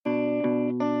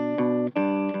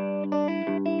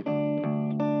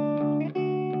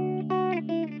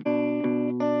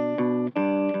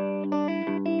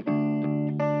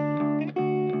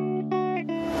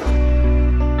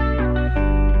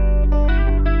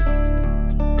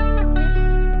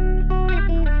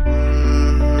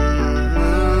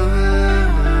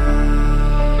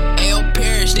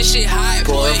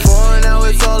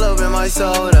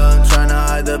soda. I'm tryna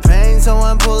hide the pain, so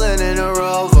I'm pulling in a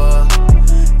Rover.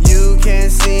 You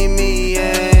can't see me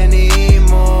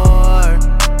anymore.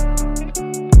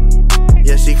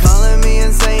 Yeah, she calling me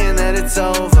and saying that it's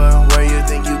over. Where you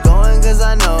think you going, cause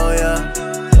I know ya.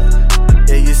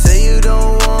 Yeah, you say you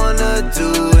don't wanna do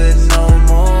it no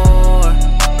more.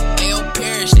 Ayo,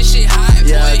 Parrish, this shit hot, boy.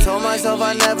 Yeah, I told myself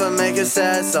I'd never make a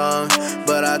sad song,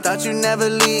 but I thought you'd never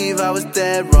leave, I was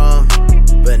dead wrong.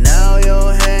 But now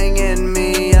you're hanging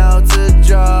me out to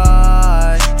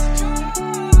dry.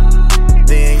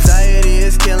 The anxiety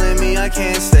is killing me, I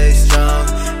can't stay strong.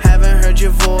 Haven't heard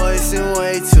your voice in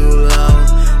way too long.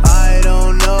 I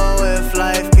don't know if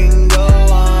life can go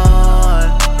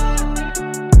on.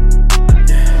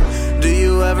 Do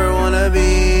you ever wanna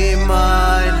be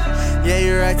mine? Yeah,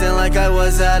 you're acting like I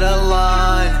was out of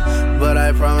line, but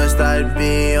I promised I'd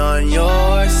be on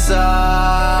your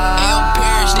side. Ayo,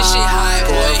 Parrish, this shit hot,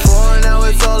 boy. Now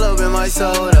it's all up in my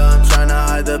soda. I'm tryna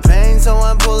hide the pain, so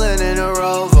I'm pulling in a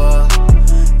Rover.